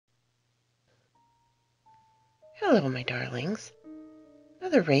Hello, my darlings.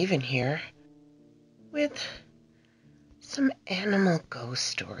 Another Raven here with some animal ghost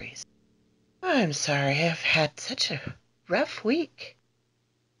stories. I'm sorry I've had such a rough week.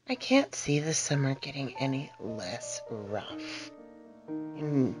 I can't see the summer getting any less rough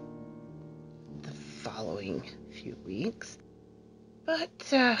in the following few weeks.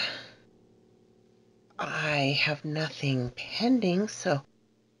 But I have nothing pending, so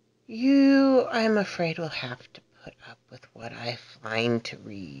you, I'm afraid, will have to put up with what I find to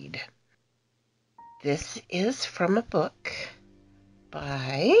read. This is from a book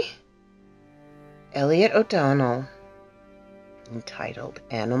by Elliot O'Donnell entitled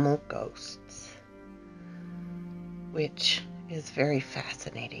Animal Ghosts, which is very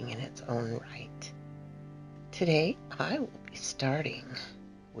fascinating in its own right. Today I will be starting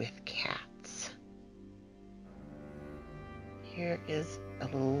with cats. Here is a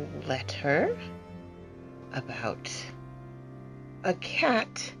little letter about a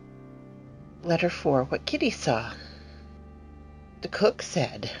cat. Letter 4, what Kitty saw. The cook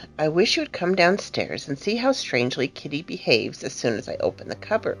said, "I wish you would come downstairs and see how strangely Kitty behaves as soon as I open the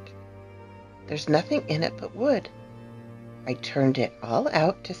cupboard. There's nothing in it but wood. I turned it all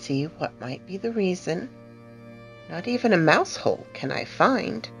out to see what might be the reason. Not even a mouse hole can I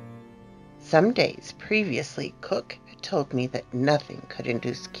find. Some days previously, Cook had told me that nothing could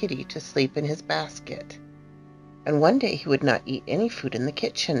induce Kitty to sleep in his basket. And one day he would not eat any food in the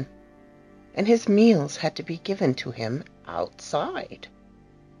kitchen, and his meals had to be given to him outside.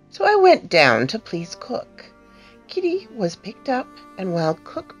 So I went down to please Cook. Kitty was picked up, and while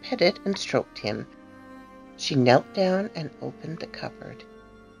Cook petted and stroked him, she knelt down and opened the cupboard.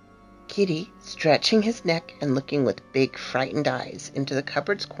 Kitty, stretching his neck and looking with big frightened eyes into the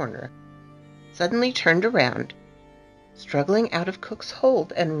cupboard's corner, suddenly turned around, struggling out of Cook's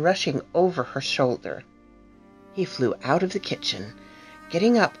hold and rushing over her shoulder. He flew out of the kitchen.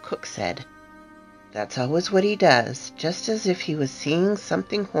 Getting up, Cook said, "That's always what he does, just as if he was seeing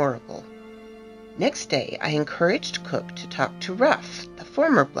something horrible." Next day, I encouraged Cook to talk to Ruff, the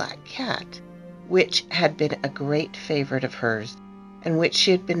former black cat, which had been a great favorite of hers, and which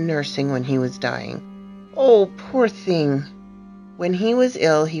she had been nursing when he was dying. Oh, poor thing! When he was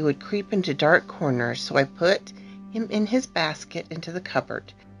ill, he would creep into dark corners, so I put him in his basket into the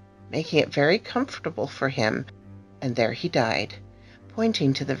cupboard, making it very comfortable for him, and there he died,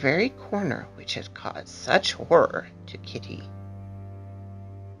 pointing to the very corner which had caused such horror to Kitty.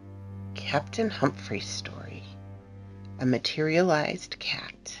 Captain Humphrey's Story. A Materialized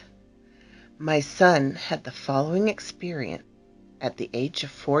Cat. My son had the following experience at the age of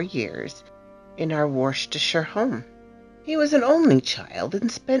 4 years in our Worcestershire home. He was an only child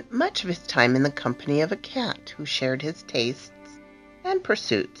and spent much of his time in the company of a cat who shared his tastes and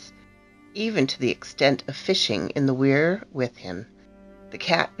pursuits, even to the extent of fishing in the weir with him, the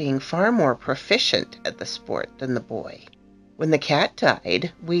cat being far more proficient at the sport than the boy. When the cat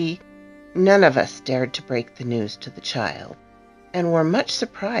died, none of us dared to break the news to the child, and were much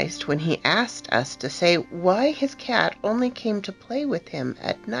surprised when he asked us to say why his cat only came to play with him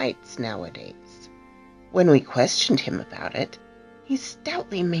at nights nowadays. When we questioned him about it, he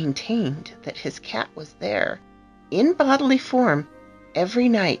stoutly maintained that his cat was there, in bodily form, every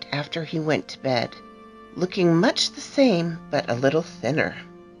night after he went to bed, looking much the same but a little thinner.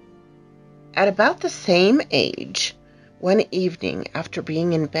 At about the same age, one evening after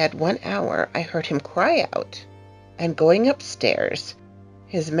being in bed 1 hour, I heard him cry out, and going upstairs,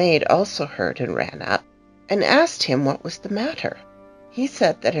 his maid also heard and ran up, and asked him what was the matter. He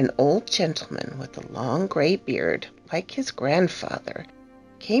said that an old gentleman with a long grey beard, like his grandfather,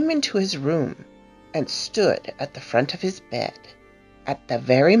 came into his room and stood at the front of his bed at the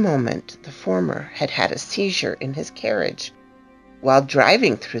very moment the former had had a seizure in his carriage while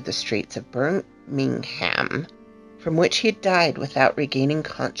driving through the streets of Birmingham, from which he had died without regaining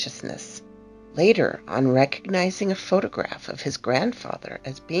consciousness. Later, on recognizing a photograph of his grandfather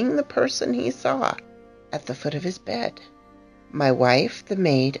as being the person he saw at the foot of his bed, my wife, the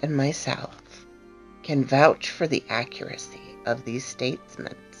maid, and myself can vouch for the accuracy of these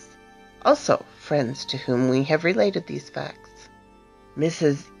statements. Also, friends to whom we have related these facts.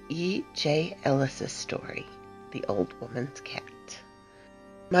 Mrs. E. J. Ellis's story, The Old Woman's Cat.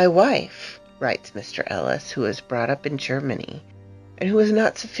 My wife, writes Mr. Ellis, who was brought up in Germany, and who is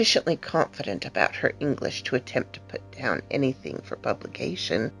not sufficiently confident about her English to attempt to put down anything for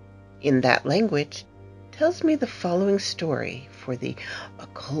publication in that language, tells me the following story for the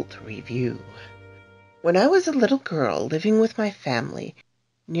Occult Review. When I was a little girl living with my family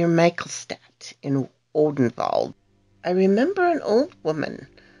near Michelstadt in Odenwald, I remember an old woman,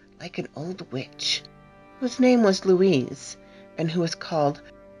 like an old witch, whose name was Louise, and who was called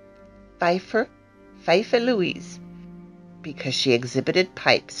Pfeiffer Louise, because she exhibited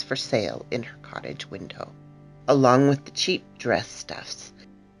pipes for sale in her cottage window, along with the cheap dress stuffs,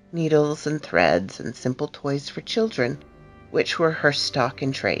 needles and threads, and simple toys for children, which were her stock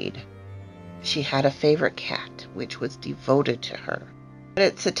in trade. She had a favorite cat, which was devoted to her, but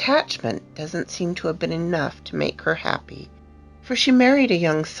its attachment doesn't seem to have been enough to make her happy, for she married a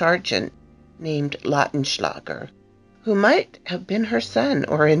young sergeant named Lautenschlager, who might have been her son,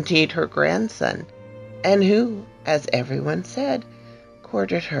 or indeed her grandson, and who, as everyone said,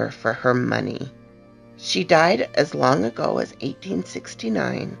 courted her for her money. She died as long ago as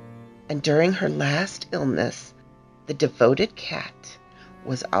 1869, and during her last illness, the devoted cat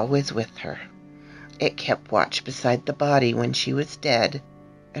was always with her. It kept watch beside the body when she was dead,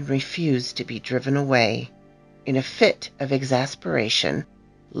 and refused to be driven away. In a fit of exasperation,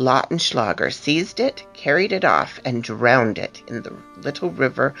 Lautenschlager seized it, carried it off, and drowned it in the little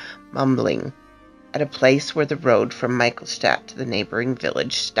river Mumbling, at a place where the road from Michelstadt to the neighboring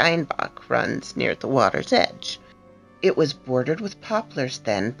village Steinbach runs near the water's edge. It was bordered with poplars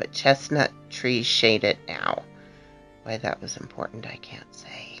then, but chestnut trees shade it now. Why that was important, I can't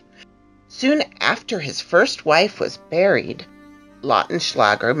say. Soon after his first wife was buried,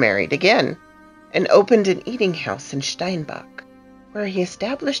 Lautenschlager married again, and opened an eating house in Steinbach, where he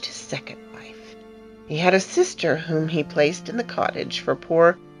established his second wife. He had a sister whom he placed in the cottage for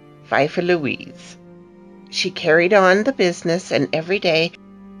poor Pfeiffer Louise. She carried on the business, and every day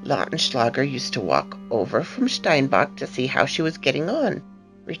Lautenschlager used to walk over from Steinbach to see how she was getting on,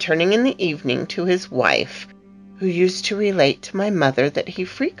 returning in the evening to his wife, who used to relate to my mother that he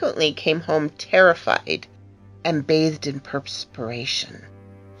frequently came home terrified and bathed in perspiration,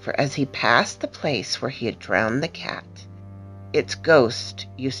 for as he passed the place where he had drowned the cat, its ghost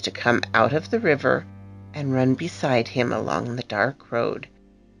used to come out of the river and run beside him along the dark road,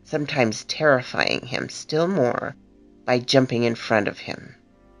 sometimes terrifying him still more by jumping in front of him.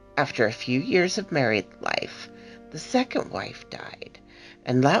 After a few years of married life, the second wife died,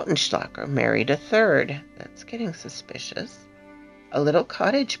 and Lautenschlager married a third. That's getting suspicious. A little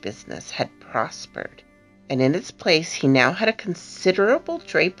cottage business had prospered, and in its place he now had a considerable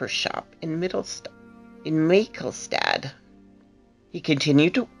draper shop in Michelstadt. He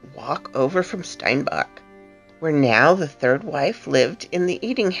continued to walk over from Steinbach, where now the third wife lived in the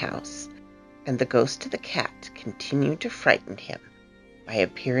eating house, and the ghost of the cat continued to frighten him by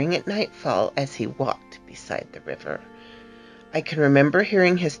appearing at nightfall as he walked beside the river. I can remember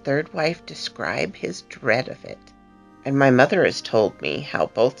hearing his third wife describe his dread of it, and my mother has told me how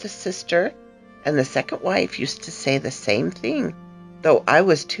both the sister and the second wife used to say the same thing, though I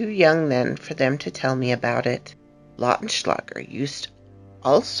was too young then for them to tell me about it. Lautenschlager used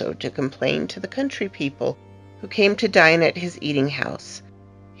also to complain to the country people who came to dine at his eating house.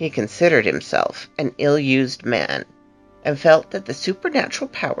 He considered himself an ill-used man, and felt that the supernatural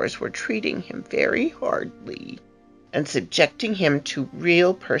powers were treating him very hardly, and subjecting him to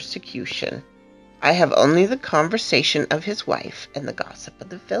real persecution. I have only the conversation of his wife and the gossip of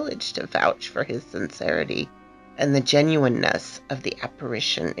the village to vouch for his sincerity, and the genuineness of the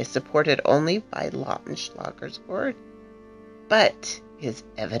apparition is supported only by Lautenschlager's word. But his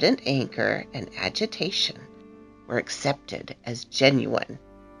evident anger and agitation were accepted as genuine,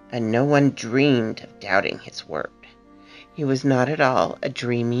 and no one dreamed of doubting his word. He was not at all a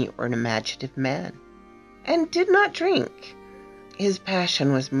dreamy or an imaginative man, and did not drink. His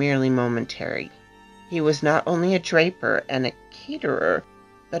passion was merely momentary. He was not only a draper and a caterer,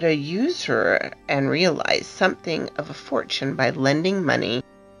 but a usurer, and realized something of a fortune by lending money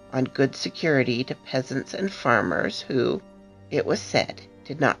on good security to peasants and farmers who, it was said,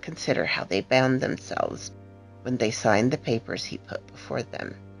 did not consider how they bound themselves when they signed the papers he put before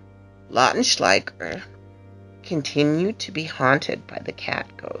them. Lautenschlager continued to be haunted by the cat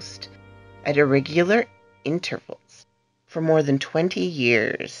ghost at irregular intervals for more than 20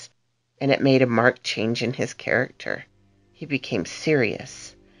 years, and it made a marked change in his character. He became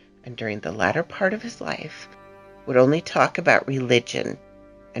serious, and during the latter part of his life would only talk about religion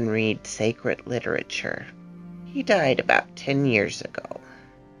and read sacred literature. He died about 10 years ago.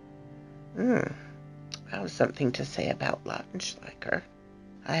 That was something to say about Lautenschlager.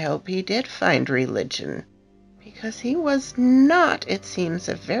 I hope he did find religion, because he was not, it seems,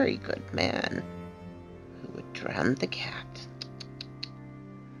 a very good man who would drown the cat.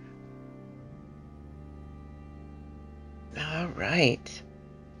 All right.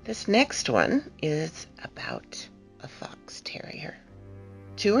 This next one is about a fox terrier.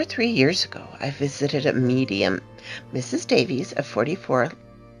 2 or 3 years ago, I visited a medium, Mrs. Davies of 44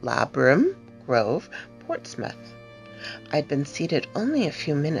 Labrum Grove, Portsmouth. I'd been seated only a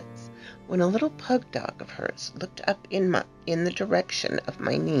few minutes when a little pug dog of hers looked up in the direction of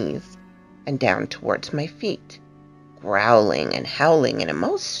my knees and down towards my feet, growling and howling in a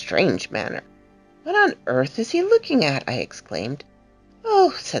most strange manner. "What on earth is he looking at?" I exclaimed.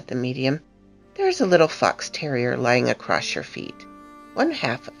 "Oh," said the medium, "there's a little fox terrier lying across your feet. One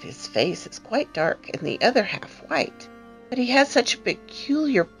half of his face is quite dark and the other half white, but he has such a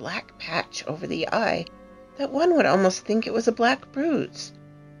peculiar black patch over the eye that one would almost think it was a black bruise.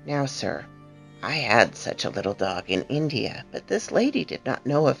 Now, sir, I had such a little dog in India, but this lady did not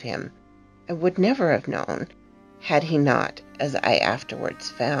know of him, and would never have known had he not, as I afterwards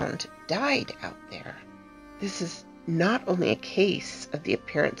found, died out there. This is not only a case of the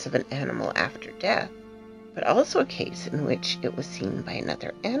appearance of an animal after death, but also a case in which it was seen by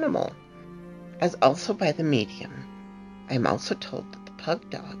another animal, as also by the medium. I am also told that the pug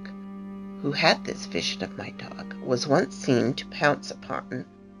dog, who had this vision of my dog, was once seen to pounce upon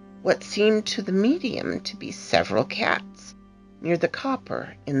what seemed to the medium to be several cats, near the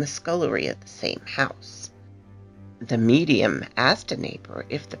copper in the scullery of the same house. The medium asked a neighbor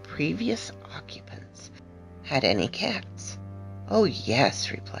if the previous occupants had any cats. "Oh, yes,"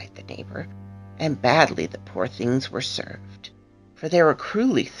 replied the neighbor, "and badly the poor things were served, for they were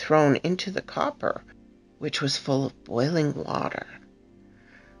cruelly thrown into the copper, which was full of boiling water."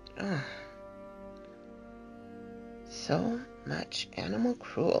 Oh, so much animal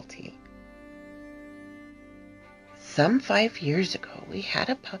cruelty. Some 5 years ago we had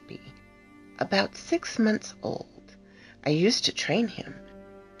a puppy, about 6 months old. I used to train him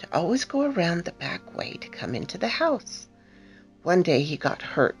to always go around the back way to come into the house. One day he got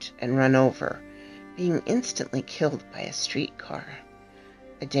hurt and run over, being instantly killed by a streetcar.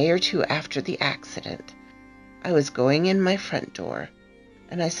 A day or two after the accident, I was going in my front door,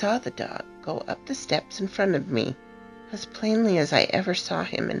 and I saw the dog go up the steps in front of me as plainly as I ever saw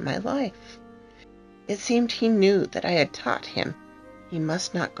him in my life. It seemed he knew that I had taught him he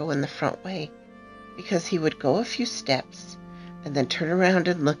must not go in the front way, because he would go a few steps and then turn around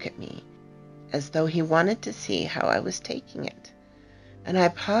and look at me, as though he wanted to see how I was taking it. And I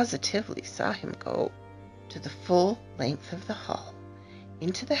positively saw him go to the full length of the hall,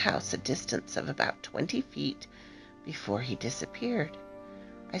 into the house a distance of about 20 feet before he disappeared.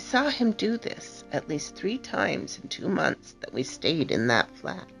 I saw him do this at least 3 times in 2 months that we stayed in that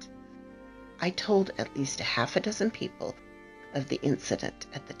flat. I told at least a half a dozen people of the incident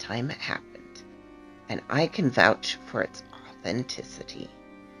at the time it happened, and I can vouch for its authenticity.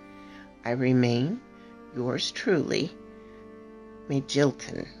 I remain, yours truly,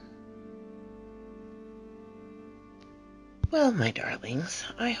 Magilton. Well, my darlings,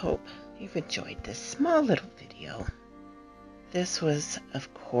 I hope you've enjoyed this small little video. This was,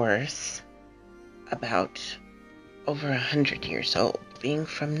 of course, about over 100 years old, being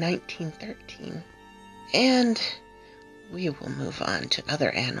from 1913. And we will move on to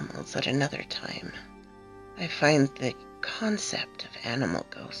other animals at another time. I find the concept of animal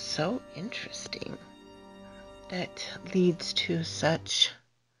ghosts so interesting that leads to such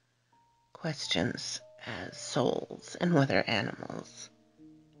questions as souls and whether animals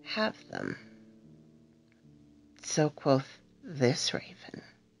have them. So quoth this raven,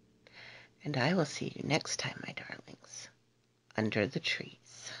 and I will see you next time, my darlings, under the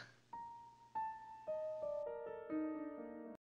trees.